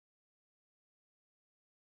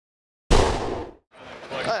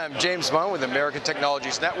I'm James Munn with American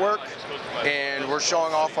Technologies Network, and we're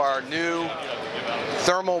showing off our new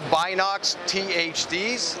Thermal BinoX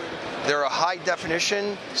THDs. They're a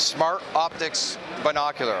high-definition smart optics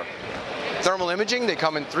binocular. Thermal imaging, they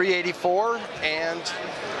come in 384 and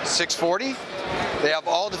 640. They have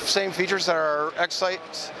all the same features that our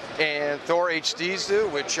X-Sight and Thor HDs do,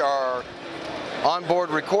 which are onboard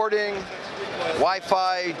recording,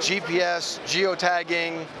 Wi-Fi, GPS,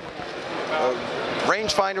 geotagging,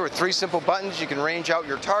 rangefinder with 3 simple buttons. You can range out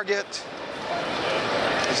your target.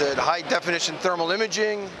 It's a high-definition thermal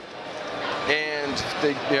imaging, and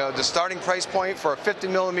the starting price point for a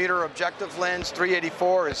 50mm objective lens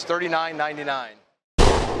 384 is $39.99.